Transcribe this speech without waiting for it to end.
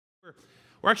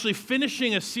We're actually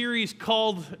finishing a series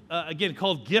called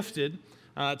Gifted.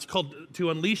 It's called To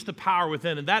Unleash the Power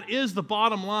Within, and that is the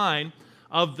bottom line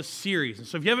of the series. And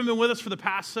so if you haven't been with us for the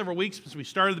past several weeks, since we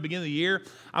started at the beginning of the year,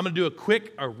 I'm going to do a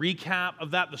quick recap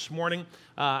of that this morning.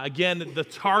 Again, the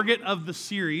target of the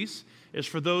series is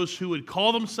for those who would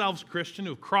call themselves Christian,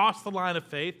 who have crossed the line of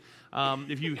faith.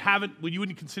 If you haven't, you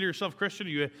wouldn't consider yourself Christian, or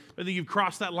you don't think you've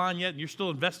crossed that line yet, and you're still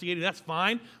investigating, that's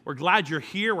fine. We're glad you're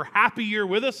here. We're happy you're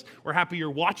with us. We're happy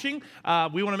you're watching.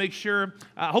 We want to make sure,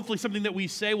 hopefully something that we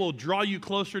say will draw you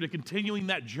closer to continuing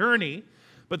that journey.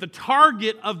 But the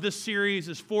target of this series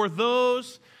is for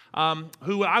those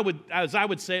who I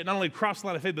would say, not only crossed the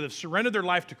line of faith, but have surrendered their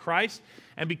life to Christ.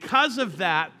 And because of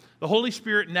that, the Holy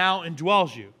Spirit now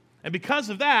indwells you. And because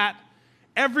of that,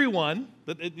 everyone,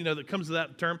 that comes to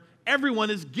that term, everyone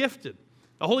is gifted.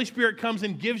 The Holy Spirit comes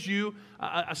and gives you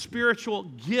a spiritual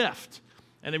gift,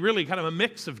 and really kind of a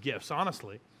mix of gifts,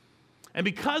 honestly. And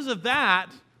because of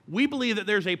that, we believe that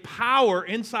there's a power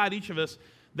inside each of us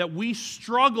that we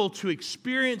struggle to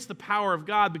experience the power of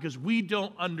God because we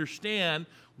don't understand,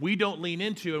 we don't lean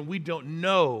into, and we don't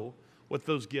know what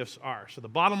those gifts are. So the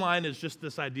bottom line is just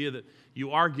this idea that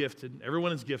you are gifted,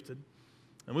 everyone is gifted,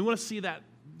 and we want to see that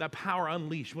power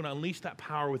unleashed. We want to unleash that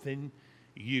power within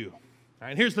you. All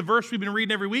right, and here's the verse we've been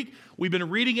reading every week. We've been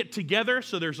reading it together,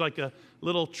 so there's like a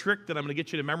little trick that I'm going to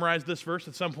get you to memorize this verse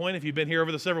at some point if you've been here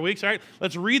over the several weeks. All right,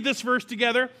 let's read this verse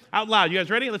together out loud. You guys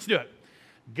ready? Let's do it.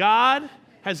 God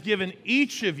has given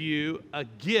each of you a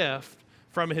gift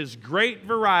from his great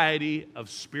variety of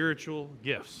spiritual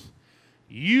gifts.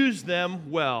 Use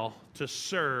them well to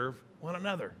serve one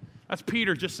another. That's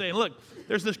Peter just saying, look,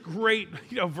 there's this great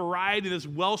variety, this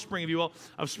wellspring, if you will,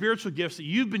 of spiritual gifts that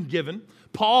you've been given.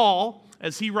 Paul,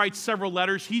 as he writes several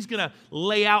letters, he's going to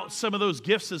lay out some of those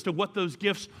gifts as to what those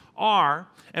gifts are.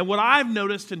 And what I've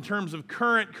noticed in terms of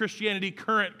current Christianity,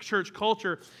 current church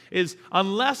culture, is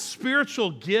unless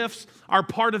spiritual gifts are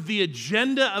part of the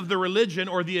agenda of the religion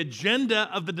or the agenda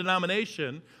of the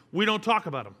denomination, we don't talk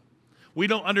about them. We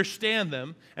don't understand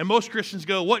them. And most Christians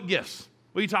go, what gifts?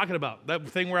 What are you talking about? That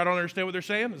thing where I don't understand what they're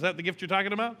saying? Is that the gift you're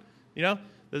talking about?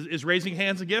 Is raising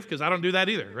hands a gift? Because I don't do that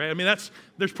either, right? I mean,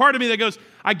 there's part of me that goes,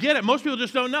 I get it. Most people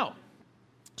just don't know.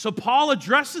 So Paul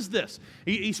addresses this.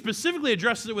 He specifically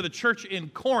addresses it with a church in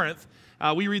Corinth.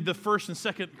 We read the 1st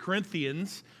and 2nd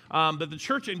Corinthians. But the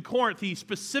church in Corinth, he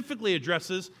specifically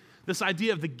addresses this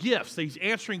idea of the gifts. He's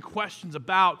answering questions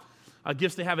about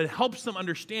gifts they have. It helps them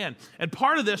understand. And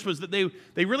part of this was that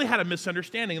they really had a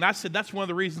misunderstanding. And I said that's one of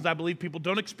the reasons I believe people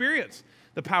don't experience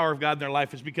the power of God in their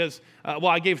life is because,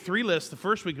 I gave 3 lists. The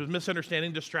first week was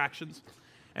misunderstanding, distractions,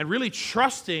 and really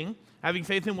trusting, having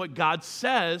faith in what God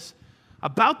says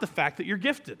about the fact that you're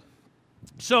gifted.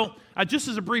 So just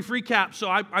as a brief recap, so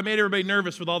I made everybody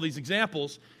nervous with all these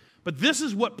examples, but this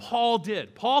is what Paul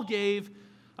did. Paul gave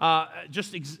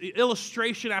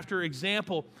illustration after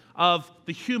example of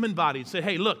the human body and said,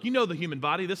 hey, look, you know the human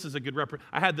body. This is a good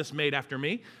I had this made after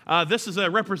me. This is a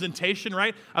representation,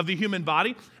 right, of the human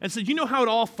body. And said, you know how it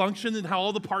all functions and how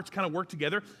all the parts kind of work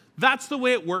together? That's the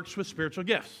way it works with spiritual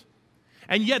gifts.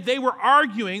 And yet they were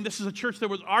arguing, this is a church that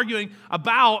was arguing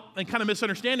about, and kind of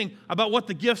misunderstanding, about what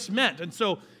the gifts meant. And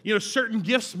so, certain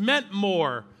gifts meant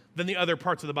more than the other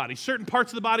parts of the body. Certain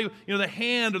parts of the body, the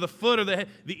hand or the foot or the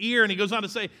ear, and he goes on to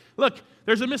say, look,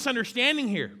 there's a misunderstanding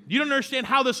here. You don't understand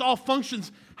how this all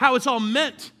functions, how it's all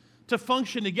meant to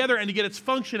function together and to get its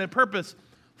function and purpose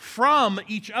from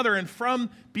each other and from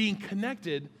being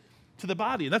connected to the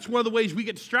body. And that's one of the ways we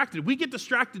get distracted. We get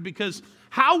distracted because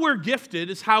how we're gifted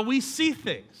is how we see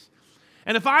things.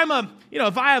 And if I'm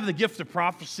if I have the gift of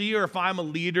prophecy, or if I'm a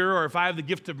leader, or if I have the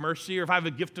gift of mercy, or if I have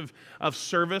a gift of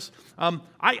service,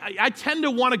 I tend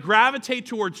to want to gravitate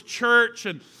towards church,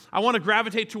 and I want to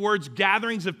gravitate towards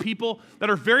gatherings of people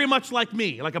that are very much like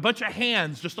me, like a bunch of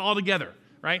hands just all together,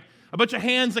 right? A bunch of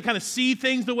hands that kind of see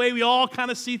things the way we all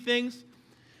kind of see things.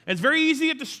 And it's very easy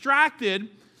to get distracted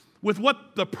with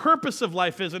what the purpose of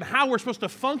life is and how we're supposed to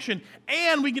function,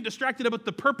 and we get distracted about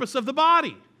the purpose of the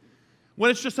body when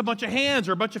it's just a bunch of hands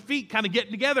or a bunch of feet kind of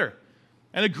getting together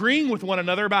and agreeing with one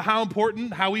another about how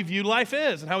important how we view life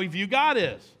is and how we view God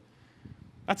is.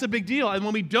 That's a big deal. And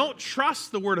when we don't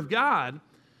trust the Word of God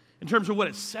in terms of what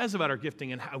it says about our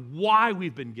gifting and why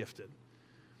we've been gifted,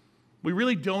 we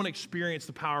really don't experience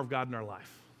the power of God in our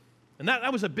life. And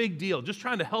that was a big deal, just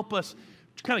trying to help us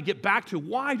to kind of get back to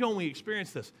why don't we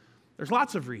experience this? There's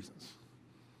lots of reasons.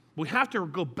 We have to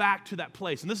go back to that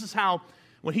place. And this is how,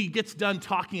 when he gets done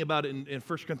talking about it in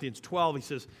 1 Corinthians 12, he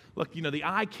says, look, the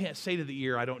eye can't say to the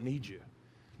ear, I don't need you.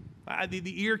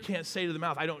 The ear can't say to the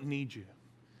mouth, I don't need you.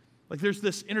 Like there's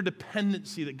this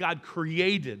interdependency that God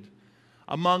created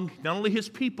among not only his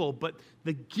people, but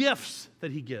the gifts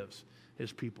that he gives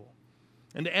his people.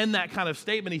 And to end that kind of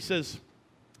statement, he says,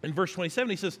 in verse 27,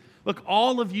 he says, look,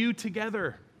 all of you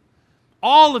together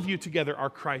are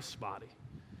Christ's body.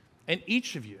 And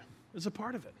each of you is a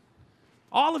part of it.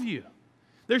 All of you.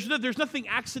 There's nothing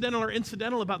accidental or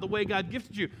incidental about the way God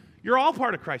gifted you. You're all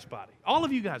part of Christ's body. All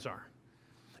of you guys are.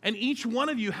 And each one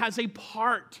of you has a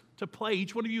part to play.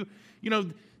 Each one of you,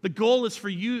 the goal is for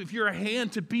you, if you're a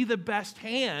hand, to be the best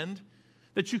hand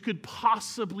that you could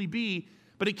possibly be,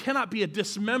 but it cannot be a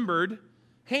dismembered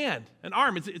hand, an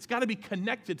arm. It's got to be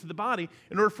connected to the body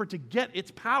in order for it to get its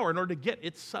power, in order to get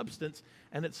its substance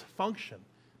and its function,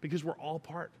 because we're all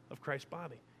part of Christ's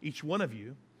body. Each one of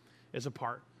you is a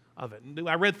part of it. And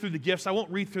I read through the gifts. I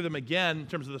won't read through them again in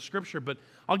terms of the scripture, but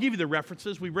I'll give you the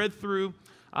references. We read through,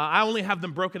 I only have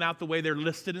them broken out the way they're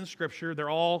listed in scripture. They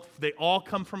all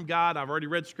come from God. I've already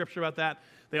read scripture about that.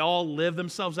 They all live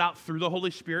themselves out through the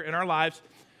Holy Spirit in our lives.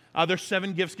 There's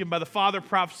 7 gifts given by the Father: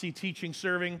 prophecy, teaching,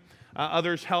 serving.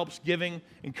 Others helps, giving,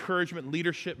 encouragement,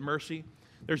 leadership, mercy.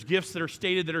 There's gifts that are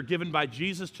stated that are given by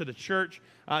Jesus to the church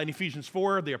in Ephesians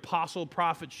 4, the apostle,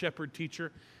 prophet, shepherd,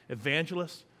 teacher,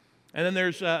 evangelist. And then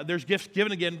there's gifts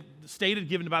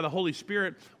given by the Holy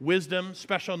Spirit: wisdom,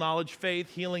 special knowledge, faith,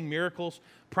 healing, miracles,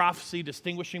 prophecy,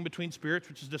 distinguishing between spirits,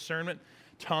 which is discernment,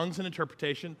 tongues, and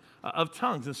interpretation of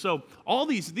tongues. And so all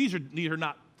these are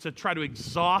not to try to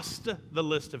exhaust the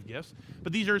list of gifts,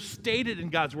 but these are stated in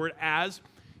God's word as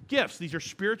gifts. These are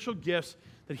spiritual gifts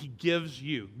that he gives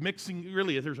you.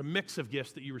 There's a mix of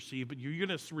gifts that you receive, but you're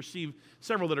going to receive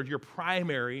several that are your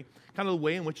primary, kind of the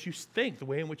way in which you think, the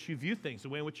way in which you view things, the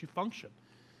way in which you function,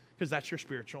 because that's your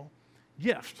spiritual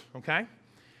gift, okay?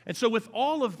 And so with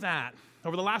all of that,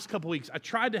 over the last couple weeks, I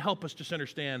tried to help us just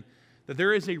understand that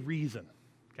there is a reason,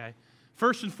 okay?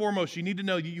 First and foremost, you need to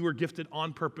know that you were gifted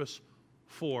on purpose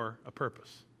for a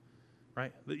purpose,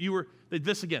 right?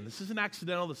 This isn't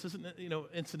accidental, this isn't,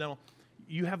 incidental.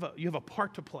 You have a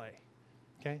part to play,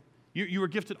 okay? You were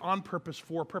gifted on purpose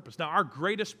for a purpose. Now, our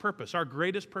greatest purpose,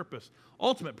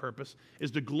 ultimate purpose,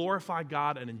 is to glorify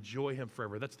God and enjoy him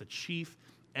forever. That's the chief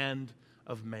end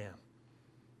of man.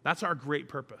 That's our great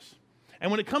purpose. And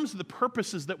when it comes to the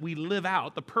purposes that we live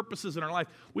out, the purposes in our life,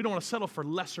 we don't want to settle for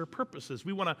lesser purposes.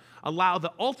 We want to allow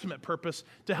the ultimate purpose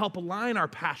to help align our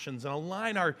passions and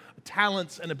align our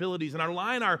talents and abilities and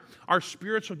align our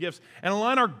spiritual gifts and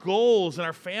align our goals and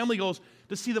our family goals,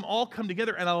 to see them all come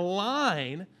together and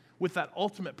align with that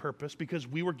ultimate purpose, because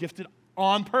we were gifted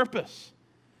on purpose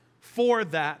for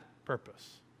that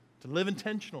purpose, to live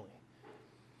intentionally.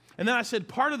 And then I said,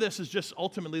 part of this is just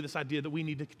ultimately this idea that we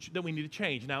need to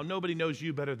change. Now, nobody knows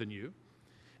you better than you.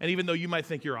 And even though you might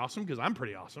think you're awesome, because I'm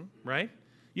pretty awesome, right?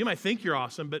 You might think you're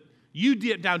awesome, but you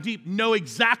down deep know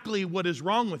exactly what is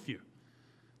wrong with you.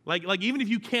 Like even if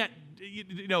you can't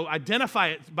identify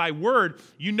it by word,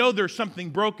 you know there's something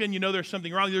broken, you know there's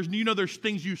something wrong, there's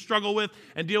things you struggle with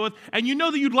and deal with, and you know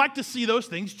that you'd like to see those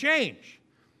things change.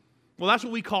 Well, that's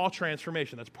what we call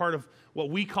transformation. That's part of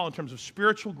what we call, in terms of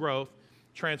spiritual growth,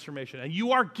 transformation. And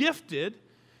you are gifted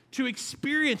to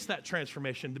experience that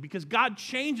transformation, because God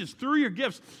changes through your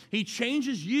gifts. He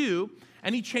changes you,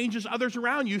 and he changes others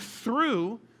around you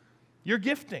through your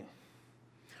gifting.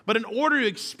 But in order to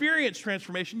experience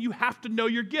transformation, you have to know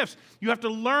your gifts. You have to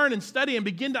learn and study and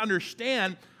begin to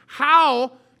understand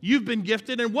how you've been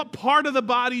gifted and what part of the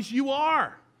bodies you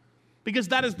are, because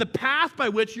that is the path by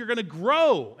which you're going to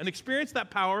grow and experience that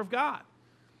power of God.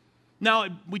 Now,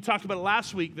 we talked about it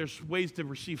last week. There's ways to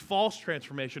receive false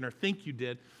transformation or think you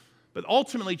did. But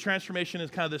ultimately, transformation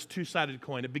is kind of this two-sided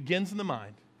coin. It begins in the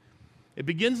mind. It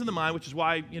begins in the mind, which is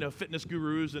why, fitness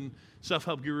gurus and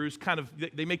self-help gurus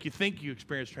they make you think you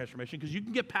experience transformation, because you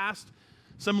can get past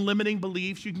some limiting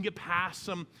beliefs. You can get past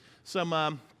some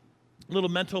little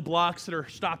mental blocks that are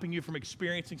stopping you from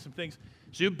experiencing some things.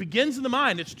 So it begins in the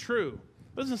mind. It's true.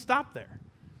 It doesn't stop there.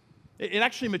 It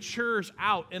actually matures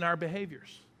out in our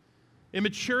behaviors. It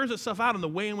matures itself out in the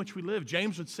way in which we live.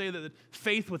 James would say that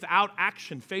faith without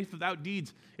action, faith without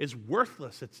deeds, is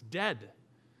worthless. It's dead.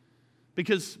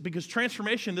 Because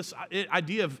transformation, this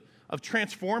idea of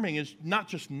transforming, is not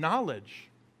just knowledge,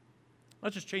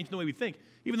 not just changing the way we think,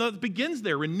 even though it begins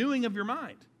there, renewing of your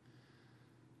mind.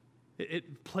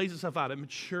 It plays itself out. It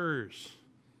matures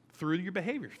through your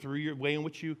behavior, through your way in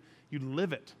which you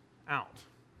live it out.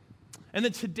 And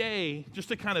then today, just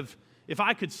to kind of, if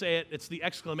I could say it, it's the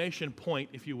exclamation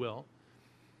point, if you will,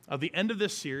 of the end of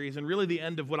this series, and really the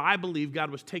end of what I believe God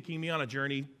was taking me on a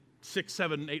journey 6,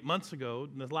 7, 8 months ago,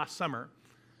 in the last summer,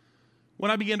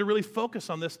 when I began to really focus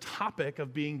on this topic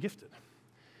of being gifted.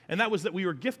 And that was that we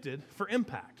were gifted for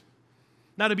impact.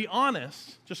 Now, to be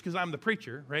honest, just because I'm the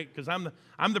preacher, right? Because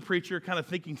I'm the preacher kind of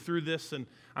thinking through this, and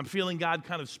I'm feeling God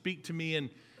kind of speak to me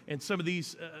and some of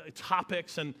these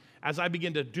topics. And as I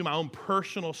begin to do my own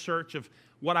personal search of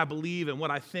what I believe and what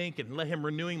I think and let him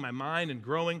renewing my mind and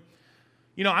growing,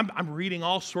 I'm reading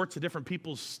all sorts of different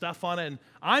people's stuff on it. And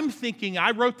I'm thinking,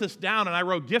 I wrote this down and I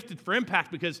wrote Gifted for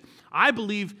Impact because I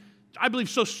believe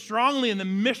so strongly in the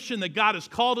mission that God has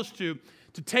called us to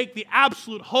take the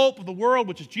absolute hope of the world,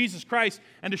 which is Jesus Christ,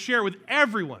 and to share it with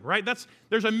everyone, right?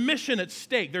 There's a mission at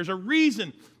stake. There's a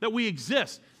reason that we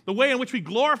exist. The way in which we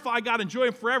glorify God and enjoy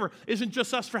him forever isn't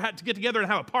just us to get together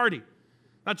and have a party.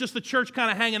 Not just the church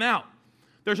kind of hanging out.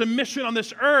 There's a mission on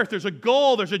this earth. There's a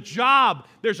goal. There's a job.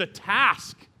 There's a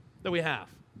task that we have.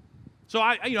 So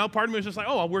part of me was just like,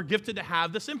 oh, well, we're gifted to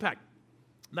have this impact.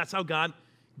 And that's how God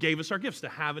gave us our gifts, to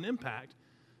have an impact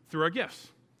through our gifts.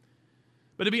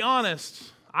 But to be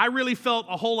honest, I really felt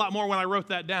a whole lot more when I wrote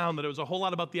that down, that it was a whole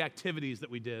lot about the activities that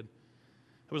we did.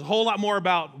 It was a whole lot more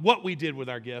about what we did with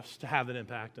our gifts to have an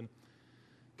impact. And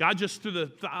God just through the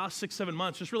 6-7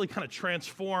 months just really kind of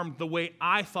transformed the way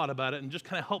I thought about it and just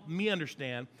kind of helped me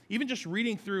understand, even just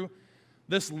reading through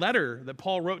this letter that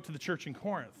Paul wrote to the church in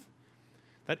Corinth,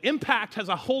 that impact has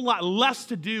a whole lot less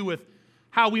to do with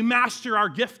how we master our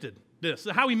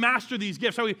giftedness, how we master these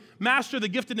gifts, how we master the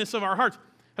giftedness of our hearts.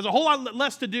 Has a whole lot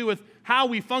less to do with how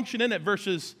we function in it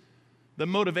versus the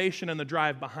motivation and the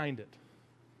drive behind it.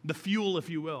 The fuel, if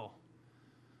you will,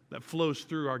 that flows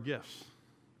through our gifts.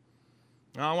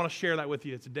 Now, I want to share that with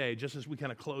you today, just as we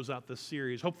kind of close out this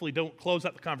series. Hopefully don't close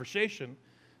out the conversation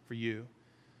for you,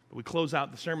 but we close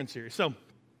out the sermon series. So,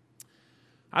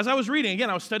 as I was reading, again,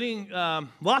 I was studying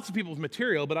lots of people's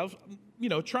material, but I was,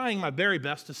 trying my very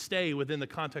best to stay within the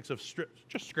context of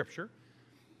just Scripture.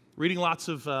 Reading lots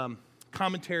of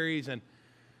commentaries, and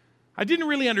I didn't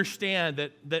really understand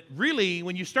that really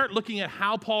when you start looking at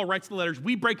how Paul writes the letters,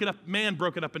 man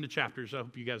broke it up into chapters. I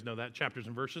hope you guys know that, chapters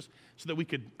and verses, so that we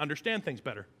could understand things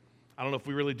better. I don't know if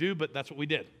we really do, but that's what we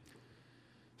did.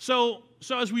 So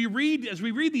as we read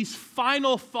these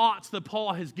final thoughts that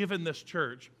Paul has given this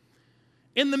church,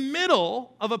 in the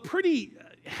middle of a pretty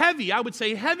heavy, I would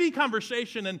say heavy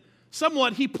conversation, and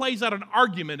somewhat he plays out an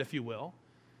argument, if you will,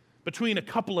 between a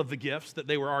couple of the gifts that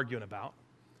they were arguing about.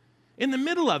 In the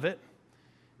middle of it,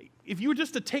 if you were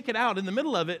just to take it out, in the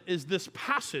middle of it is this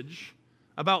passage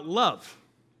about love.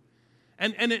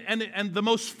 And the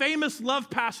most famous love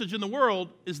passage in the world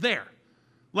is there.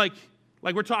 Like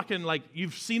we're talking, like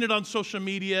you've seen it on social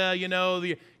media,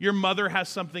 your mother has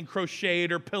something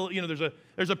crocheted or pillow,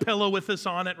 there's a pillow with this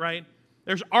on it, right?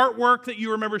 There's artwork that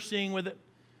you remember seeing with it.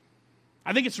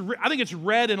 I think it's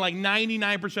read in like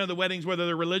 99% of the weddings, whether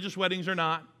they're religious weddings or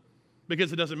not,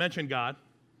 because it doesn't mention God,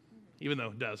 even though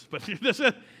it does. But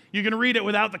you can read it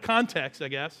without the context, I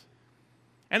guess.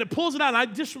 And it pulls it out,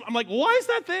 and I'm like, why is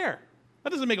that there? That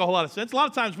doesn't make a whole lot of sense. A lot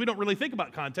of times we don't really think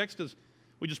about context because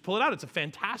we just pull it out. It's a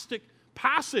fantastic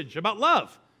passage about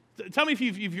love. Tell me if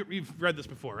you've read this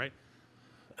before, right?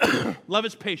 Love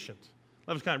is patient.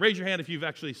 Love is kind. Raise your hand if you've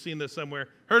actually seen this somewhere.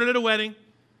 Heard it at a wedding.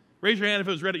 Raise your hand if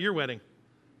it was read at your wedding.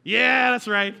 Yeah, that's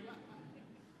right.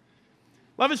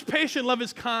 Love is patient, love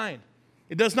is kind.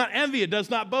 It does not envy, it does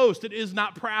not boast, it is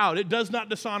not proud, it does not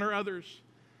dishonor others.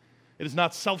 It is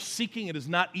not self-seeking, it is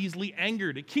not easily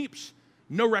angered, it keeps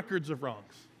no records of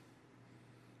wrongs.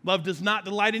 Love does not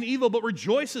delight in evil, but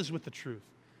rejoices with the truth.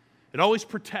 It always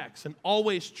protects and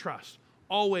always trusts,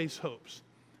 always hopes,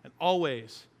 and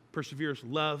always perseveres.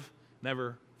 Love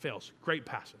never fails. Great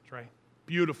passage, right?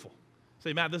 Beautiful.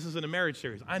 Say, Matt, this isn't a marriage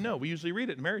series. I know, we usually read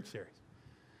it in marriage series.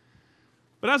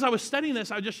 But as I was studying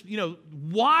this, I just,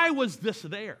 why was this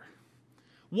there?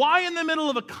 Why in the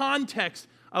middle of a context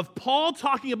of Paul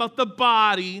talking about the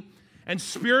body and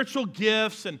spiritual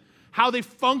gifts and how they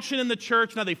function in the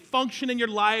church and how they function in your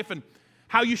life and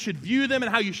how you should view them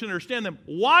and how you should understand them,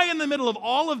 why in the middle of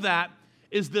all of that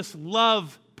is this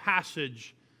love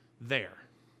passage there?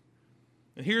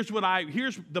 And here's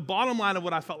the bottom line of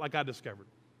what I felt like I discovered.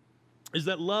 Is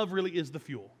that love really is the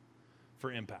fuel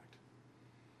for impact.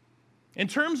 In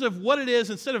terms of what it is,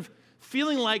 instead of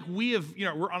feeling like we're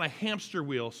on a hamster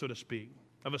wheel, so to speak,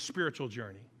 of a spiritual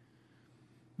journey,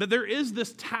 that there is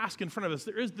this task in front of us,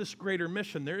 there is this greater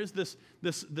mission, there is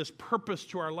this purpose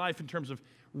to our life in terms of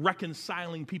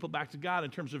reconciling people back to God,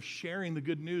 in terms of sharing the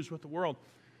good news with the world.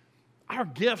 Our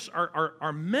gifts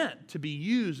are meant to be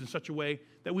used in such a way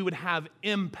that we would have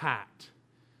impact,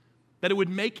 that it would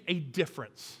make a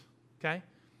difference. Okay?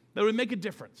 That would make a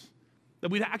difference.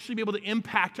 That we'd actually be able to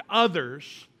impact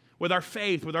others with our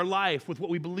faith, with our life, with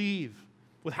what we believe,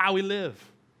 with how we live.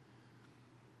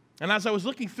 And as I was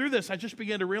looking through this, I just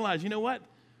began to realize, you know what?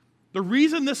 The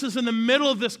reason this is in the middle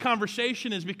of this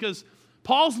conversation is because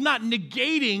Paul's not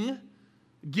negating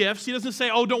gifts. He doesn't say,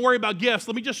 oh, don't worry about gifts.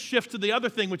 Let me just shift to the other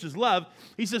thing, which is love.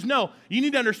 He says, no, you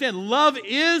need to understand, love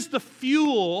is the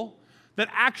fuel that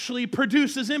actually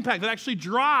produces impact, that actually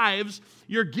drives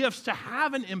your gifts to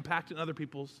have an impact in other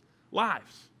people's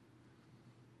lives.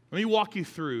 Let me walk you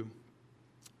through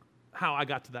how I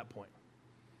got to that point.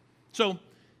 So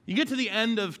you get to the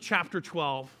end of chapter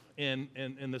 12 in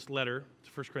this letter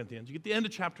to 1 Corinthians. You get to the end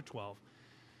of chapter 12.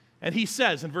 And he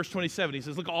says in verse 27, he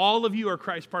says, look, all of you are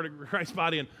part of Christ's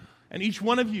body, and each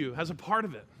one of you has a part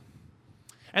of it.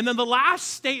 And then the last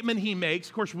statement he makes,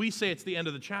 of course, we say it's the end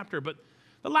of the chapter, but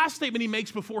the last statement he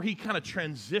makes before he kind of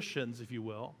transitions, if you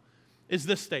will, is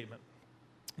this statement,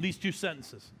 these two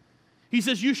sentences. He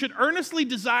says, you should earnestly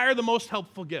desire the most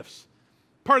helpful gifts.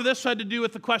 Part of this had to do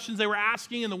with the questions they were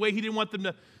asking and the way he didn't want them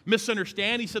to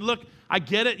misunderstand. He said, look, I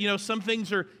get it. You know, some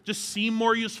things just seem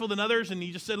more useful than others. And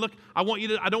he just said, look, I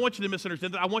don't want you to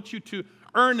misunderstand that. I want you to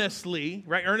earnestly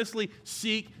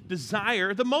seek,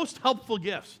 desire the most helpful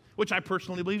gifts, which I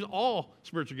personally believe all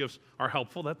spiritual gifts are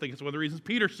helpful. I think it's one of the reasons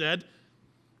Peter said,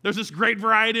 there's this great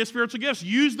variety of spiritual gifts.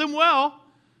 Use them well.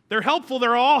 They're helpful.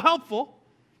 They're all helpful.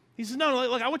 He says, no,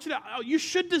 look, I want you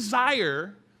should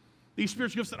desire these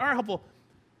spiritual gifts that are helpful.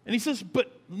 And he says,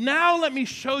 but now let me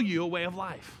show you a way of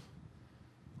life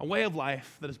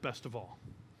that is best of all.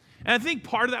 And I think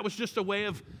part of that was just a way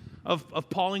of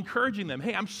Paul encouraging them.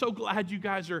 Hey, I'm so glad you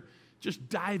guys are just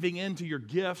diving into your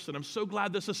gifts, and I'm so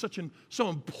glad this is so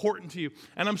important to you.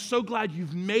 And I'm so glad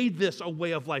you've made this a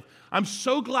way of life. I'm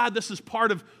so glad this is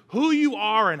part of who you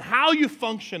are and how you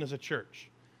function as a church.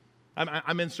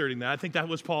 I'm inserting that. I think that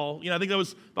was Paul. I think that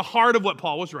was the heart of what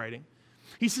Paul was writing.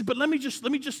 He said, but let me just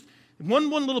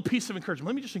one little piece of encouragement.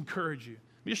 Let me just encourage you.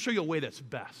 Let me just show you a way that's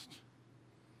best.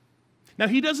 Now,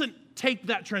 he doesn't take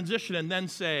that transition and then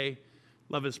say,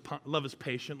 love is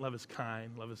patient, love is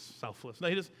kind, love is selfless. No,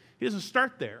 he doesn't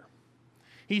start there.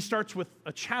 He starts with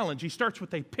a challenge. He starts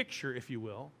with a picture, if you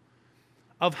will,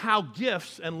 of how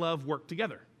gifts and love work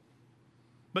together.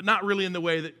 But not really in the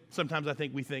way that sometimes I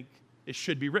think we think it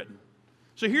should be written.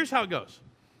 So here's how it goes.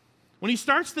 When he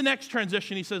starts the next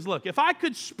transition, he says, look, if I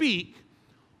could speak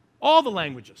all the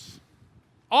languages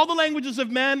of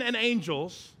men and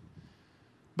angels,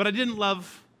 but I didn't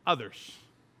love others.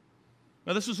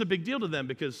 Now, this was a big deal to them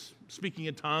because speaking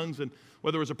in tongues and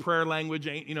whether it was a prayer language,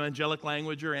 angelic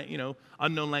language or,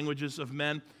 unknown languages of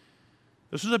men,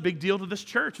 this was a big deal to this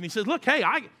church. And he says, look, hey,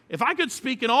 if I could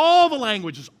speak in all the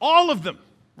languages, all of them,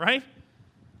 right,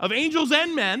 of angels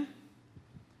and men,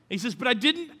 he says, but I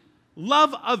didn't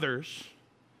love others,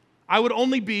 I would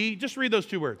only be, just read those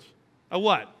two words, a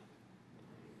what?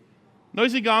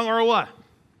 Noisy gong or a what?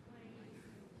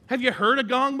 Have you heard a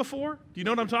gong before? Do you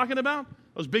know what I'm talking about?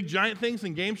 Those big giant things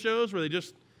in game shows where it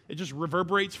just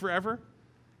reverberates forever.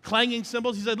 Clanging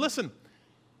cymbals. He said, listen,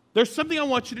 there's something I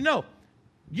want you to know.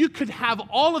 You could have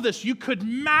all of this. You could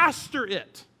master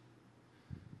it.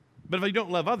 But if you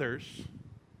don't love others,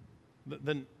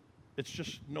 then it's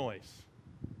just noise.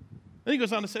 Then he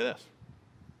goes on to say this.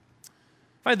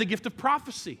 If I had the gift of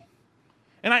prophecy,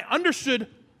 and I understood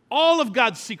all of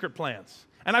God's secret plans,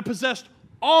 and I possessed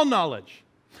all knowledge,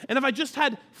 and if I just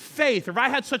had faith, or if I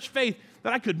had such faith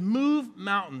that I could move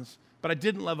mountains, but I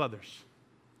didn't love others,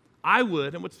 I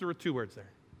would, and what's the two words there?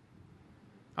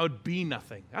 I would be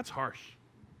nothing. That's harsh.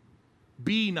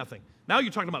 Be nothing. Now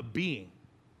you're talking about being.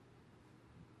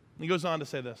 And he goes on to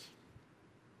say this.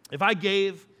 If I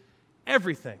gave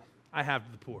everything I have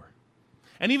to the poor,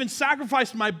 and even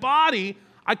sacrificed my body,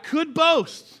 I could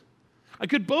boast. I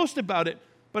could boast about it,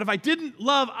 but if I didn't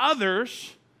love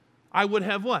others, I would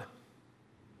have what?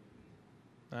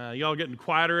 Y'all getting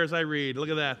quieter as I read. Look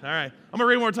at that. All right. I'm going to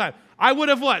read it one more time. I would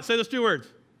have what? Say those two words.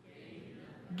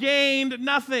 Gained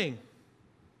nothing.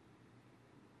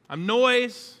 I'm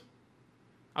noise.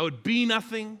 I would be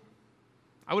nothing.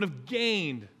 I would have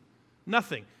gained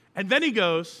nothing. And then he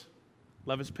goes,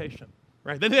 love is patient.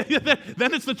 Right? Then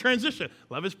it's the transition.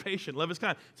 Love is patient. Love is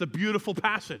kind. It's a beautiful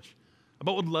passage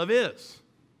about what love is.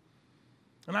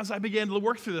 And as I began to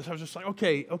work through this, I was just like,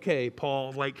 okay,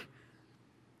 Paul,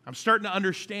 I'm starting to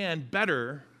understand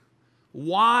better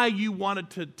why you wanted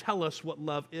to tell us what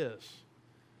love is.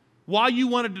 Why you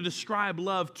wanted to describe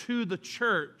love to the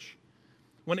church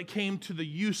when it came to the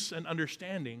use and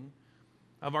understanding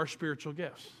of our spiritual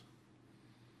gifts.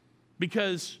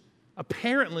 Because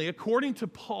apparently, according to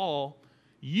Paul,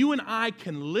 you and I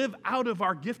can live out of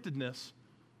our giftedness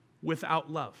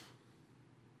without love.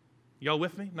 Y'all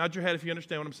with me? Nod your head if you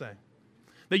understand what I'm saying.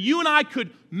 That you and I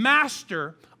could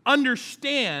master,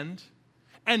 understand,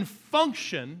 and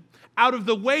function out of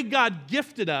the way God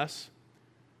gifted us,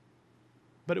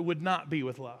 but it would not be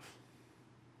with love.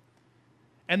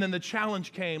 And then the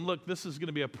challenge came, look, this is going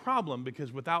to be a problem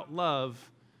because without love,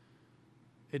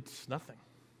 it's nothing.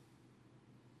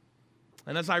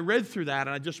 And as I read through that, and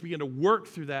I just began to work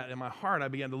through that in my heart, I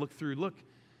began to look,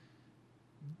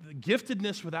 the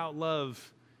giftedness without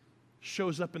love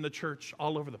shows up in the church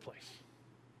all over the place.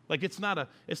 Like it's not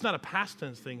a past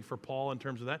tense thing for Paul in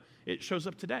terms of that. It shows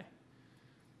up today.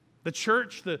 The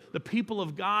church, the people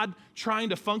of God trying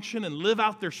to function and live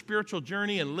out their spiritual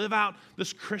journey and live out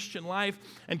this Christian life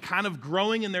and kind of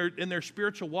growing in their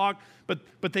spiritual walk,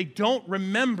 but they don't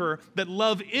remember that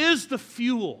love is the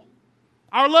fuel.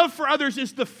 Our love for others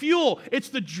is the fuel. It's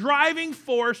the driving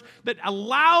force that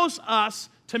allows us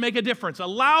to make a difference,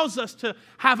 allows us to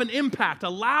have an impact,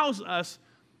 allows us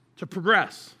to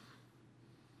progress.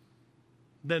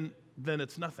 Then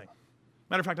it's nothing.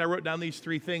 Matter of fact, I wrote down these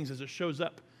 3 things as it shows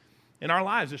up in our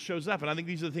lives. It shows up, and I think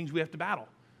these are the things we have to battle.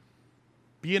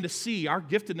 Begin to see our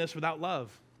giftedness without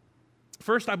love.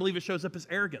 First, I believe it shows up as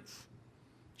arrogance.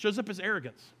 It shows up as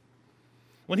arrogance.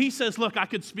 When he says, look, I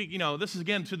could speak, this is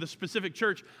again to the specific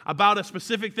church about a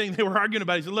specific thing they were arguing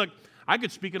about. He said, look, I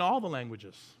could speak in all the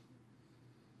languages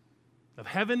of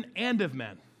heaven and of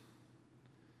men.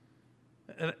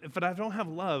 But I don't have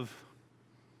love.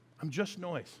 I'm just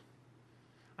noise.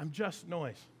 I'm just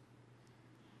noise.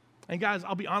 And guys,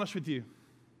 I'll be honest with you.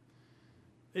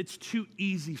 It's too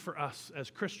easy for us as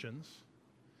Christians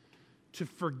to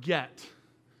forget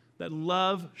that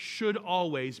love should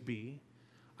always be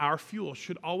our fuel,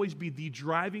 should always be the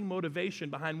driving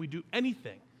motivation behind we do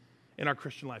anything in our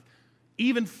Christian life.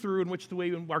 Even through in which the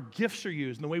way our gifts are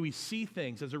used and the way we see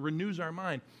things as it renews our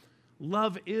mind.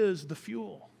 Love is the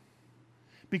fuel.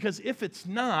 Because if it's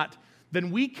not,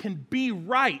 then we can be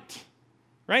right?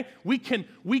 We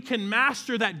can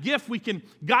master that gift.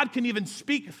 God can even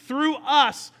speak through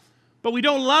us, but we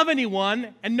don't love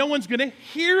anyone and no one's going to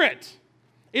hear it.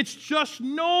 It's just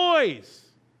noise.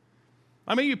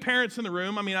 I mean, you parents in the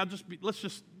room,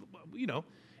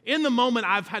 in the moment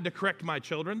I've had to correct my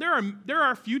children. There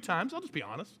are a few times, I'll just be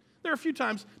honest, there are a few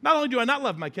times, not only do I not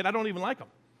love my kid, I don't even like them,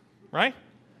 right?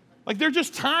 Like there are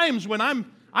just times when I'm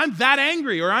that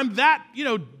angry or I'm that,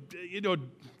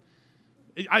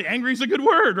 angry is a good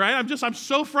word, right? I'm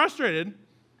so frustrated.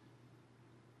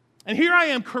 And here I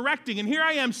am correcting, and here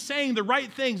I am saying the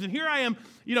right things, and here I am,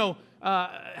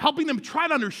 helping them try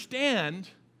to understand.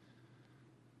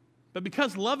 But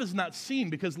because love is not seen,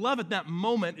 because love at that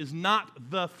moment is not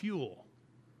the fuel.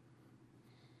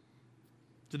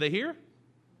 Did they hear?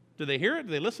 Did they hear it?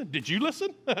 Did they listen? Did you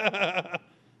listen?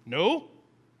 No.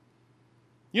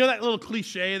 You know that little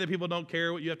cliche that people don't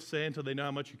care what you have to say until they know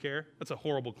how much you care? That's a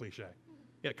horrible cliche.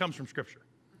 Yeah, it comes from Scripture,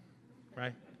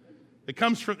 right? It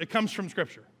comes from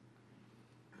Scripture.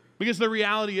 Because the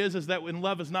reality is that when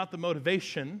love is not the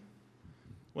motivation,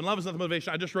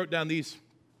 I just wrote down these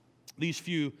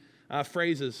few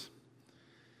phrases.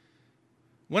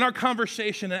 When our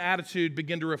conversation and attitude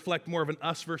begin to reflect more of an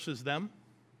us versus them,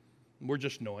 we're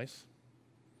just noise.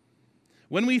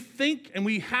 When we think and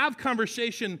we have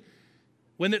conversation,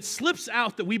 when it slips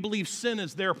out that we believe sin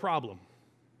is their problem,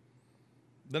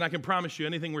 then I can promise you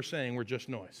anything we're saying, we're just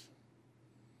noise.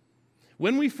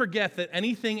 When we forget that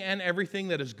anything and everything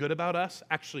that is good about us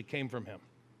actually came from Him,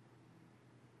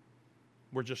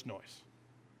 we're just noise.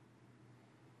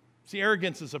 See,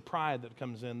 arrogance is a pride that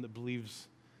comes in that believes,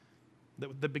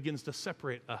 that begins to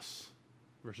separate us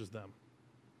versus them.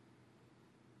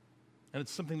 And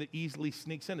it's something that easily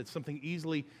sneaks in. It's something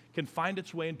easily can find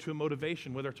its way into a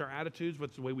motivation, whether it's our attitudes,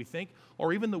 what's the way we think,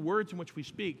 or even the words in which we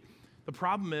speak. The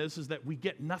problem is that we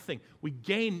get nothing. We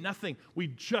gain nothing. We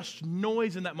just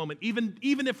noise in that moment. Even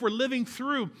if we're living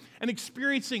through and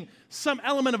experiencing some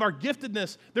element of our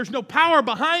giftedness, there's no power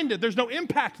behind it. There's no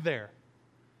impact there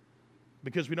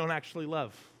because we don't actually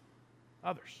love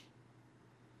others.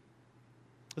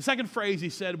 The second phrase he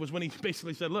said was when he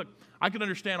basically said, look, I could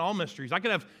understand all mysteries. I could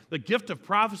have the gift of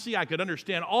prophecy. I could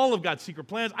understand all of God's secret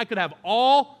plans. I could have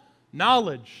all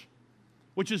knowledge,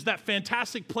 which is that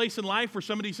fantastic place in life where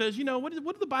somebody says, what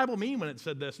did the Bible mean when it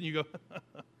said this? And you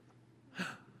go,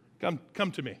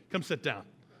 come to me. Come sit down.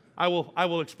 I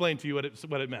will explain to you what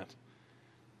it meant.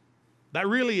 That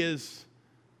really is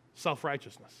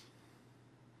self-righteousness.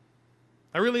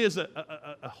 That really is a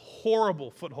horrible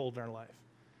foothold in our life.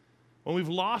 When we've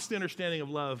lost the understanding of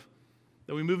love,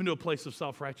 that we move into a place of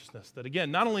self-righteousness. That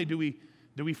again, not only do we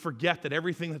forget that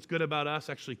everything that's good about us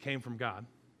actually came from God,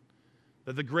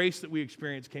 that the grace that we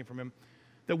experience came from Him,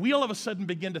 that we all of a sudden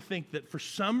begin to think that for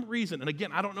some reason, and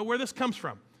again, I don't know where this comes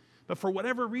from, but for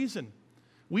whatever reason,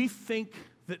 we think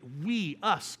that we,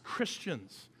 us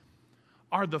Christians,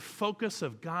 are the focus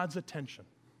of God's attention.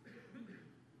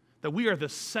 That we are the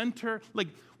center. Like,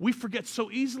 we forget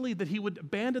so easily that he would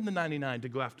abandon the 99 to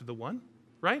go after the one,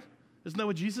 right? Isn't that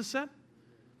what Jesus said?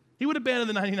 He would abandon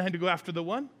the 99 to go after the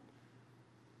one.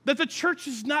 That the church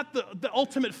is not the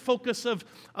ultimate focus of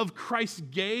Christ's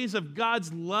gaze, of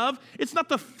God's love. It's not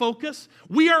the focus.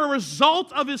 We are a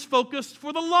result of his focus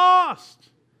for the lost.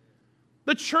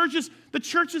 The church is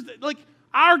like,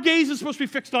 our gaze is supposed to be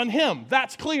fixed on him.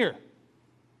 That's clear.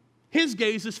 His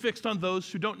gaze is fixed on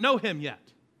those who don't know him yet.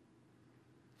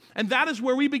 And that is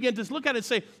where we begin to look at it and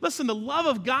say, listen, the love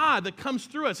of God that comes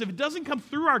through us, if it doesn't come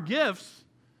through our gifts,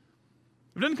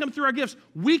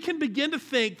 we can begin to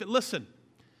think that, listen,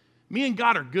 me and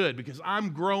God are good because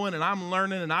I'm growing and I'm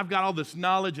learning and I've got all this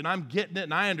knowledge and I'm getting it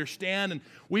and I understand. And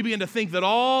we begin to think that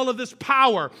all of this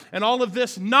power and all of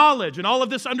this knowledge and all of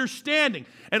this understanding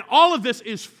and all of this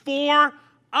is for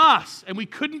us. And we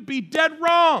couldn't be dead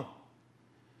wrong.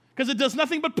 Because it does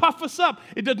nothing but puff us up.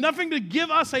 It does nothing to give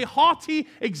us a haughty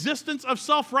existence of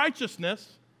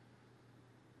self-righteousness.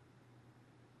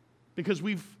 Because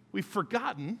we've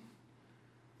forgotten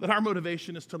that our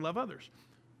motivation is to love others.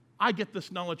 I get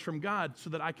this knowledge from God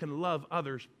so that I can love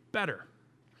others better.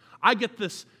 I get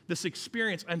this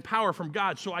experience and power from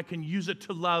God so I can use it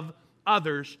to love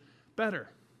others better.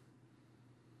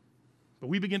 But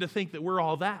we begin to think that we're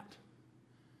all that.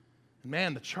 And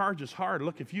man, the charge is hard.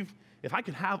 Look, if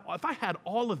I had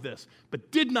all of this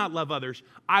but did not love others,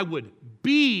 I would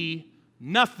be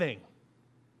nothing.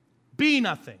 Be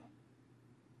nothing.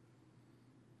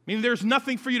 I mean, there's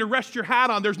nothing for you to rest your hat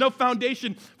on. There's no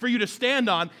foundation for you to stand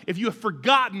on if you have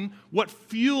forgotten what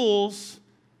fuels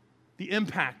the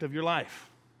impact of your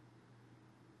life.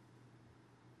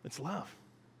 It's love.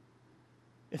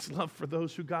 It's love for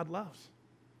those who God loves.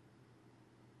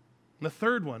 And the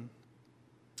third one,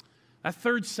 that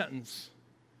third sentence,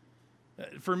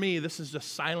 for me, this is a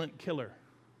silent killer.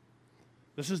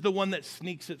 This is the one that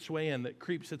sneaks its way in, that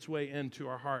creeps its way into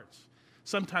our hearts,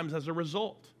 sometimes as a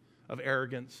result of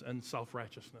arrogance and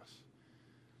self-righteousness.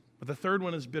 But the third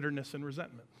one is bitterness and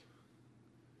resentment.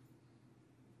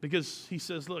 Because he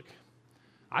says, look,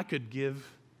 I could give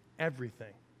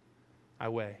everything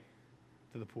away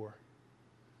to the poor.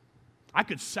 I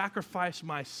could sacrifice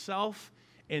myself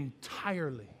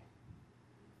entirely,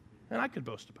 and I could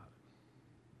boast about it.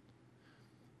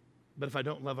 But if I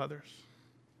don't love others,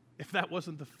 if that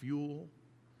wasn't the fuel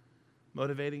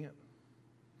motivating it,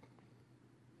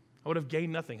 I would have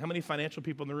gained nothing. How many financial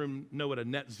people in the room know what a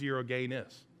net zero gain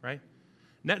is, right?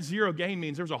 Net zero gain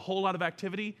means there was a whole lot of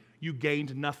activity, you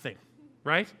gained nothing,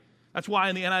 right? That's why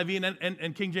in the NIV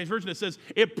and King James Version it says,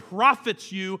 it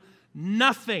profits you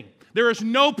nothing. There is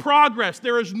no progress,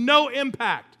 there is no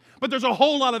impact, but there's a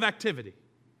whole lot of activity.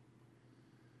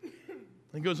 And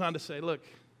he goes on to say, look,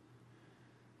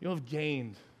 you'll have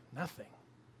gained nothing.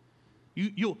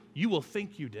 You will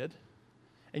think you did,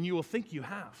 and you will think you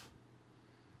have,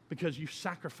 because you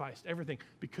sacrificed everything,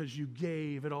 because you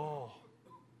gave it all.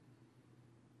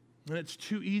 And it's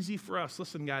too easy for us,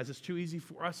 listen guys, it's too easy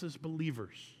for us as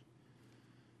believers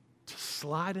to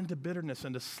slide into bitterness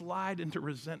and to slide into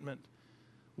resentment.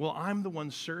 Well, I'm the one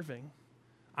serving.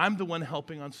 I'm the one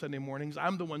helping on Sunday mornings.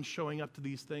 I'm the one showing up to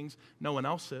these things. No one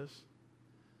else is.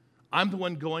 I'm the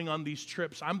one going on these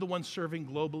trips. I'm the one serving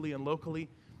globally and locally.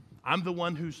 I'm the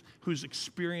one who's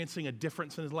experiencing a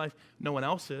difference in his life. No one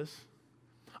else is.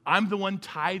 I'm the one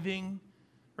tithing,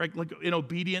 right, like in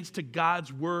obedience to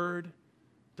God's word.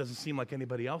 Doesn't seem like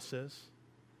anybody else is.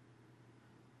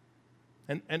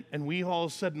 And we all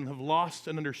of a sudden have lost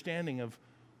an understanding of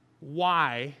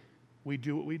why we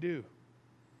do what we do.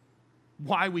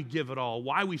 Why we give it all,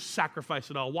 why we sacrifice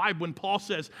it all, why when Paul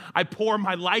says, I pour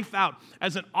my life out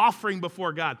as an offering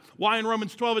before God, why in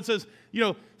Romans 12 it says,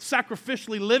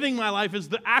 sacrificially living my life is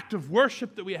the act of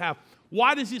worship that we have.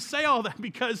 Why does he say all that?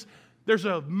 Because there's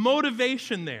a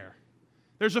motivation there.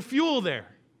 There's a fuel there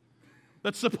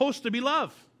that's supposed to be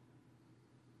love.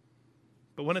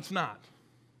 But when it's not,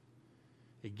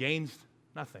 it gains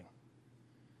nothing.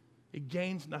 It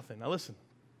gains nothing. Now listen.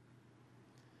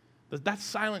 That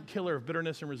silent killer of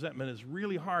bitterness and resentment is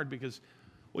really hard because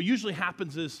what usually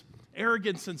happens is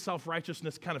arrogance and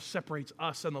self-righteousness kind of separates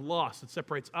us and the lost. It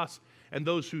separates us and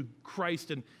those who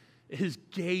Christ and his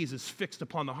gaze is fixed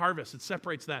upon the harvest. It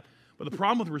separates that. But the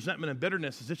problem with resentment and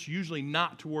bitterness is it's usually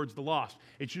not towards the lost.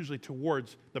 It's usually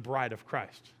towards the bride of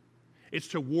Christ. It's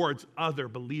towards other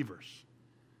believers.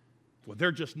 Well,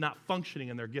 they're just not functioning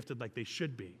and they're gifted like they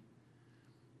should be.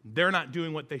 They're not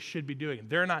doing what they should be doing.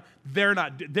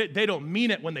 They don't mean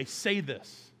it when they say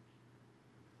this.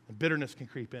 And bitterness can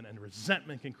creep in and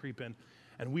resentment can creep in.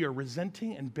 and we are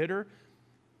resenting and bitter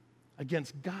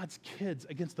against God's kids,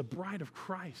 against the bride of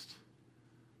Christ.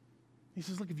 He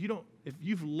says, look, if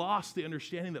you've lost the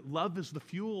understanding that love is the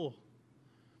fuel,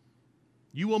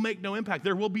 you will make no impact.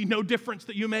 There will be no difference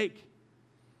that you make.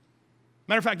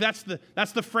 Matter of fact,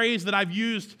 that's the phrase that I've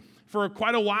used for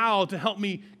quite a while to help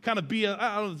me kind of be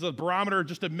a barometer,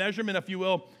 just a measurement, if you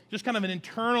will, just kind of an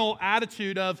internal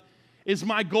attitude of, is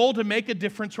my goal to make a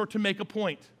difference or to make a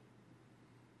point?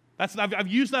 I've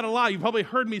used that a lot. You've probably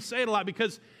heard me say it a lot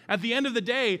because at the end of the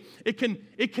day, it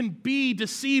can be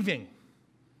deceiving.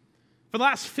 For the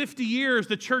last 50 years,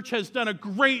 the church has done a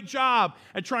great job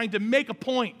at trying to make a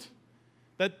point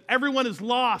that everyone is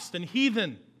lost and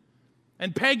heathen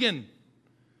and pagan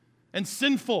and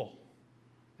sinful,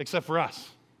 except for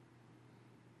us.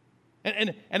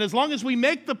 And as long as we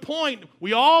make the point,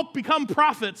 we all become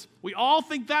prophets. We all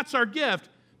think that's our gift,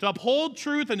 to uphold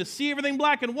truth and to see everything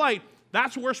black and white.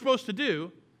 That's what we're supposed to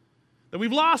do. Then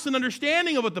we've lost an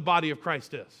understanding of what the body of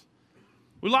Christ is.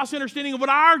 We lost the understanding of what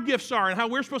our gifts are and how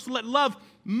we're supposed to let love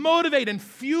motivate and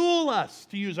fuel us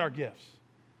to use our gifts.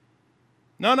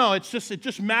 No, it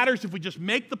just matters if we just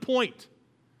make the point.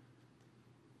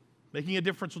 Making a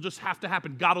difference will just have to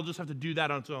happen. God will just have to do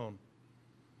that on its own.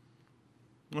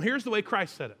 Well, here's the way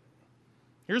Christ said it.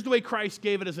 Here's the way Christ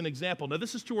gave it as an example. Now,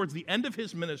 this is towards the end of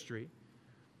his ministry,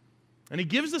 and he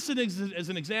gives this as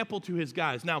an example to his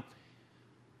guys. Now,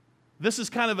 this is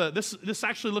kind of this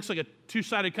actually looks like a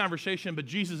two-sided conversation, but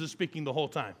Jesus is speaking the whole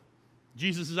time.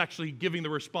 Jesus is actually giving the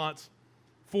response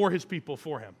for his people,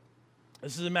 for him.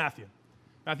 This is in Matthew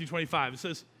 25. It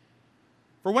says,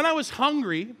 "For when I was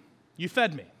hungry, you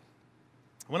fed me.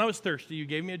 When I was thirsty, you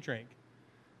gave me a drink.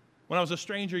 When I was a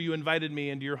stranger, you invited me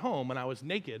into your home. When I was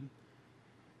naked,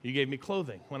 you gave me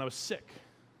clothing. When I was sick,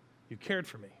 you cared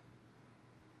for me.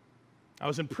 I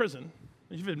was in prison."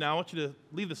 Now I want you to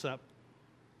leave this up.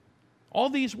 All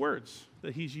these words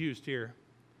that he's used here,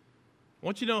 I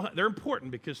want you to know they're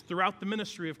important because throughout the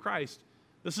ministry of Christ,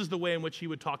 this is the way in which he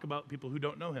would talk about people who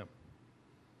don't know him.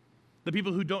 The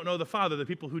people who don't know the Father, the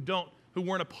people who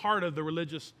weren't a part of the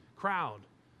religious crowd.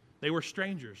 They were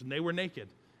strangers, and they were naked,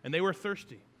 and they were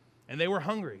thirsty, and they were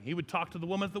hungry. He would talk to the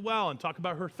woman at the well and talk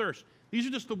about her thirst. These are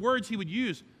just the words he would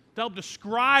use to help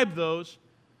describe those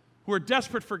who are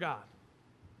desperate for God.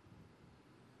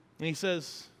 And he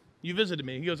says, "You visited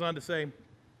me." He goes on to say,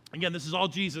 again, this is all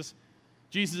Jesus.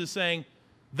 Jesus is saying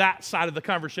that side of the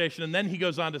conversation, and then he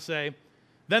goes on to say,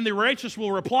 "Then the righteous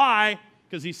will reply,"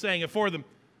 because he's saying it for them,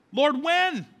 "Lord,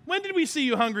 when? When did we see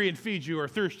you hungry and feed you, or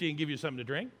thirsty and give you something to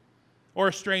drink? Or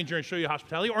a stranger and show you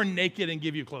hospitality, or naked and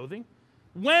give you clothing?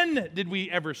 When did we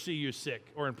ever see you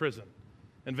sick or in prison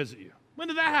and visit you? When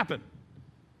did that happen?"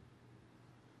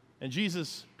 And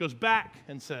Jesus goes back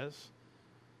and says,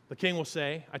 the king will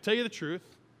say, "I tell you the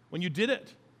truth, when you did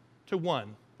it to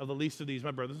one of the least of these,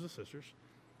 my brothers and sisters,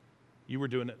 you were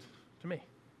doing it to me."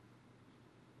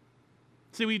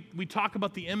 See, we talk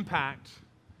about the impact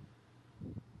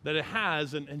that it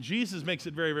has, and Jesus makes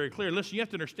it very, very clear. Listen, you have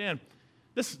to understand,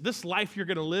 this life you're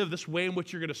going to live, this way in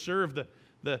which you're going to serve,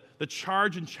 the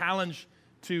charge and challenge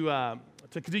to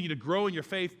continue to grow in your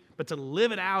faith, but to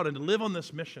live it out and to live on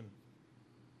this mission,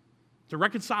 to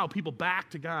reconcile people back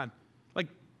to God. Like,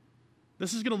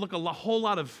 this is going to look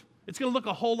it's going to look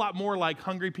a whole lot more like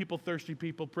hungry people, thirsty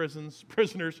people, prisoners,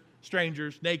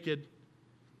 strangers, naked.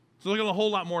 It's looking a whole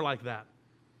lot more like that.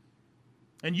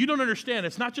 And you don't understand,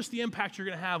 it's not just the impact you're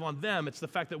going to have on them, it's the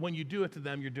fact that when you do it to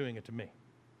them, you're doing it to me.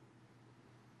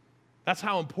 That's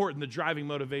how important the driving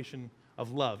motivation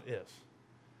of love is.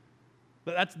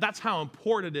 That's how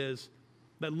important it is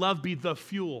that love be the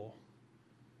fuel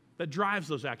that drives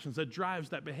those actions, that drives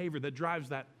that behavior, that drives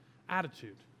that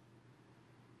attitude.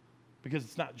 Because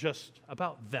it's not just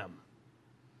about them.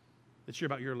 It's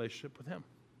about your relationship with him.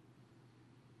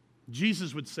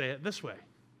 Jesus would say it this way,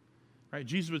 right?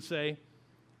 Jesus would say,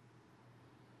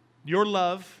 your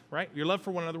love, right? Your love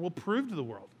for one another will prove to the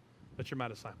world that you're my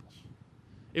disciples.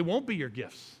 It won't be your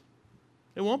gifts.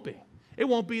 It won't be. It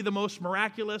won't be the most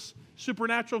miraculous,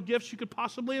 supernatural gifts you could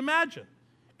possibly imagine.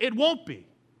 It won't be.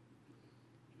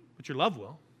 But your love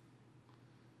will.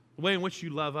 The way in which you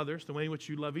love others, the way in which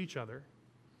you love each other,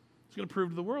 it's going to prove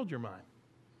to the world you're mine.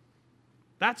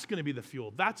 That's going to be the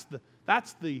fuel. That's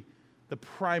the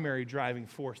primary driving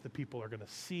force that people are going to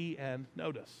see and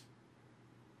notice.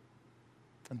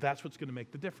 And that's what's going to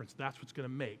make the difference. That's what's going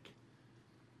to make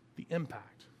the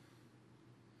impact.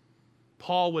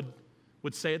 Paul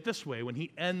would say it this way when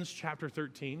he ends chapter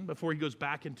 13, before he goes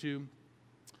back into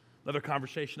another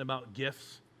conversation about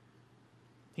gifts.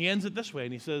 He ends it this way,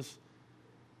 and he says,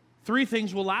 3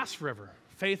 things will last forever: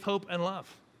 faith, hope, and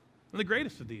love. And the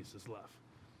greatest of these is love.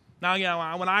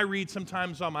 Now, when I read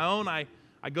sometimes on my own, I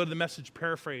go to the Message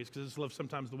paraphrase because I just love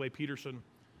sometimes the way Peterson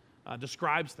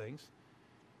describes things.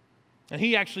 And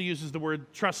he actually uses the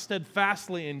word trust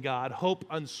steadfastly in God, hope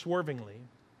unswervingly,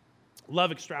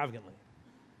 love extravagantly.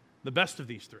 The best of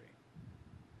these three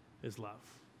is love.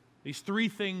 These three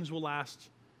things will last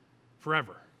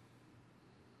forever.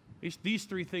 These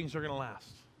three things are going to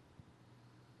last.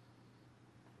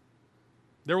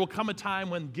 There will come a time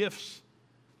when gifts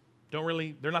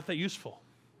they're not that useful.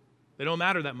 They don't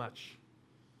matter that much.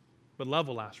 But love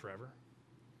will last forever.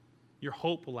 Your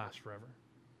hope will last forever.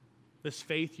 This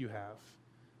faith you have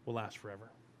will last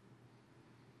forever.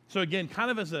 So again,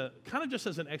 kind of just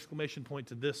as an exclamation point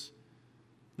to this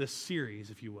series,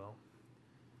 if you will,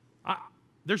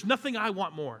 there's nothing I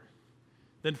want more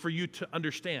than for you to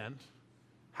understand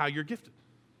how you're gifted.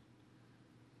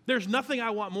 There's nothing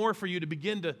I want more for you to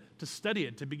begin to study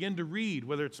it, to begin to read,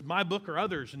 whether it's my book or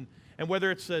others, and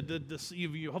whether it's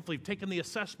you hopefully taken the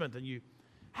assessment and you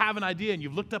have an idea and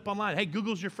you've looked up online. Hey,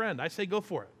 Google's your friend. I say go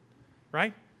for it,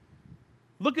 right?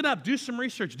 Look it up. Do some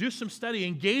research. Do some study.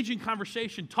 Engage in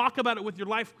conversation. Talk about it with your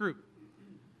life group.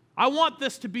 I want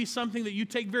this to be something that you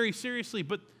take very seriously,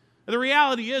 but the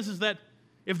reality is that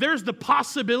if there's the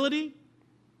possibility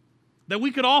that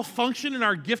we could all function in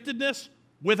our giftedness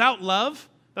without love,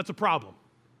 that's a problem.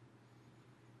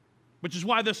 Which is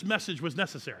why this message was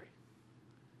necessary.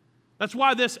 That's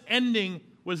why this ending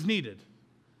was needed.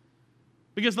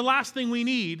 Because the last thing we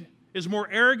need is more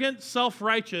arrogant,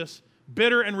 self-righteous,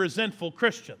 bitter, and resentful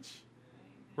Christians.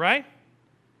 Right?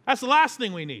 That's the last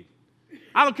thing we need.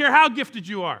 I don't care how gifted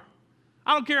you are.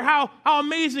 I don't care how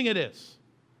amazing it is.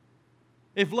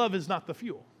 If love is not the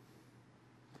fuel.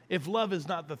 If love is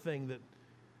not the thing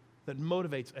that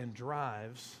motivates and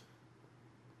drives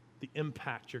the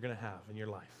impact you're going to have in your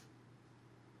life.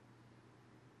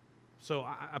 So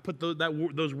I put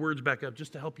those words back up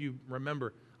just to help you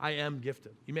remember, I am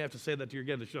gifted. You may have to say that to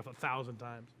yourself 1,000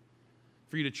 times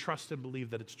for you to trust and believe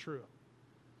that it's true.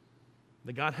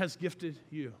 That God has gifted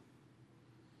you.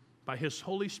 By His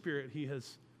Holy Spirit, He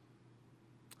has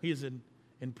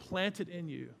implanted in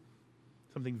you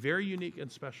something very unique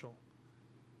and special,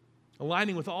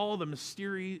 aligning with all the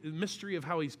mystery of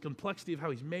how complexity of how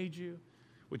He's made you,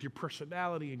 with your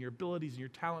personality and your abilities and your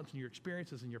talents and your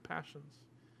experiences and your passions.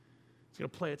 It's going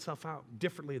to play itself out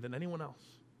differently than anyone else.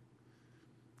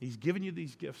 He's given you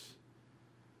these gifts.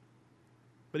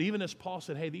 But even as Paul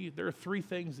said, hey, there are three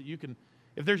things that you can,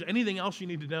 if there's anything else you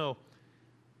need to know,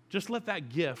 just let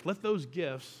those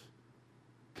gifts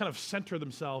kind of center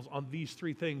themselves on these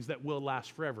three things that will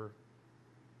last forever,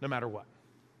 no matter what.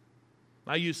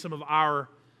 I use some of our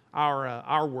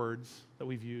words that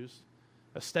we've used.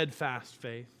 A steadfast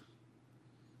faith,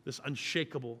 this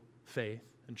unshakable faith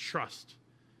and trust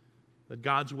that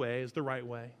God's way is the right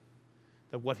way,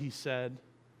 that what He said,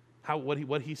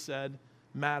 what He said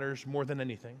matters more than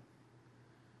anything,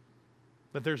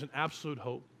 that there's an absolute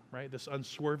hope, right? This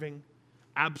unswerving,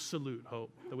 absolute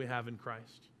hope that we have in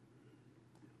Christ.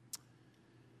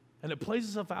 And it plays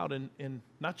itself out in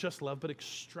not just love, but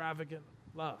extravagant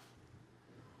love.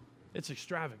 It's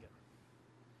extravagant.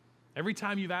 Every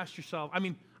time you've asked yourself, I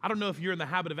don't know if you're in the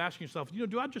habit of asking yourself,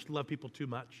 do I just love people too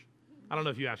much? I don't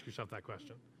know if you ask yourself that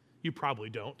question. You probably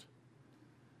don't.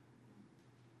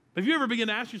 But if you ever begin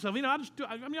to ask yourself, I'm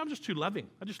just too loving.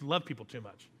 I just love people too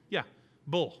much. Yeah,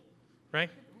 bull, right?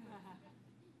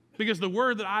 Because the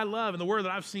word that I love and the word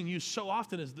that I've seen used so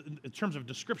often in terms of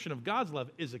description of God's love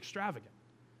is extravagant.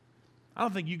 I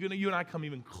don't think you and I come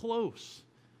even close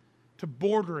to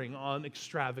bordering on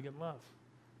extravagant love.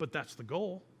 But that's the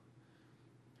goal.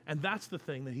 And that's the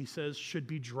thing that he says should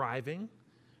be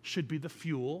the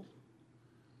fuel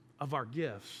of our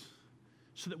gifts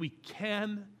so that we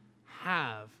can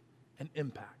have an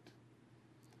impact,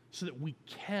 so that we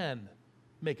can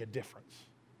make a difference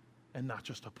and not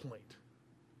just a point.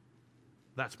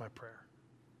 That's my prayer.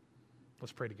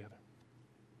 Let's pray together.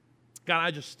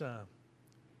 God,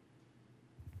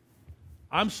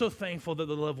 I'm so thankful that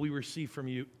the love we receive from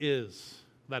you is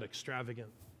that extravagant,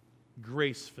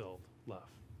 grace-filled love.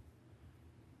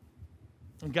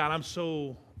 And God, I'm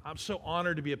so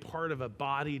honored to be a part of a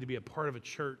body, to be a part of a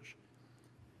church,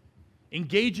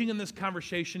 engaging in this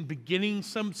conversation,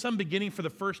 some beginning for the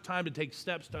first time to take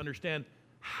steps to understand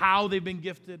how they've been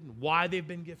gifted and why they've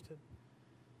been gifted.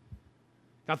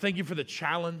 God, thank you for the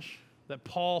challenge that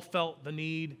Paul felt the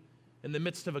need in the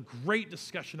midst of a great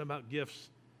discussion about gifts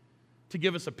to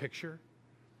give us a picture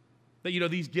that,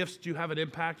 these gifts do have an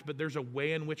impact, but there's a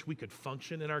way in which we could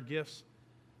function in our gifts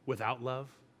without love.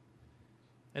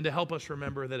 And to help us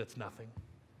remember that it's nothing,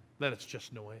 that it's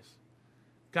just noise.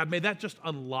 God, may that just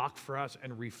unlock for us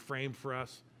and reframe for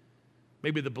us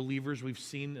maybe the believers we've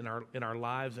seen in our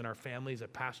lives, in our families,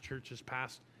 at past churches,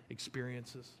 past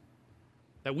experiences.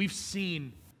 That we've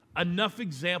seen enough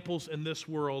examples in this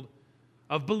world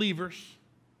of believers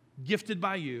gifted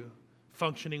by you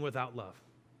functioning without love.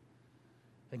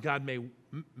 And God, may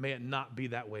it not be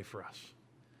that way for us.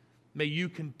 May you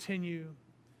continue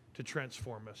to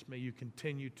transform us. May you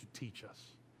continue to teach us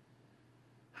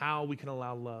how we can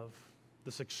allow love,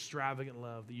 this extravagant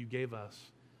love that you gave us,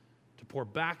 to pour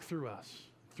back through us,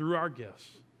 through our gifts,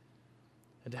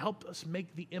 and to help us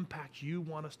make the impact you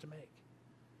want us to make.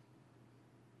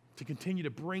 To continue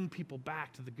to bring people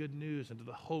back to the good news and to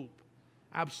the hope,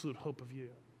 absolute hope of you.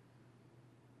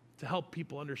 To help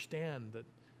people understand that,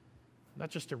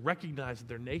 not just to recognize that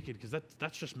they're naked, because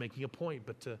that's just making a point,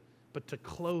 but to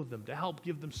clothe them, to help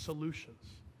give them solutions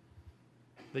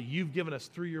that you've given us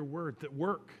through your word that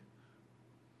work,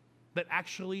 that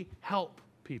actually help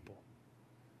people.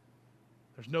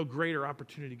 There's no greater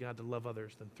opportunity, God, to love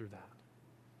others than through that.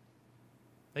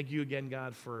 Thank you again,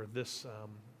 God, for this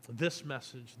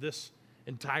message, this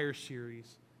entire series.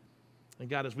 And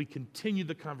God, as we continue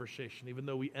the conversation, even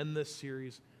though we end this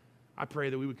series, I pray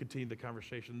that we would continue the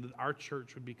conversation, that our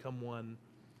church would become one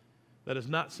that is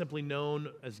not simply known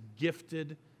as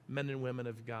gifted men and women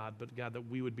of God, but God, that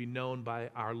we would be known by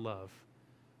our love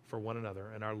for one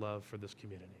another and our love for this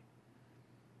community.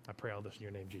 I pray all this in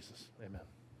your name, Jesus. Amen.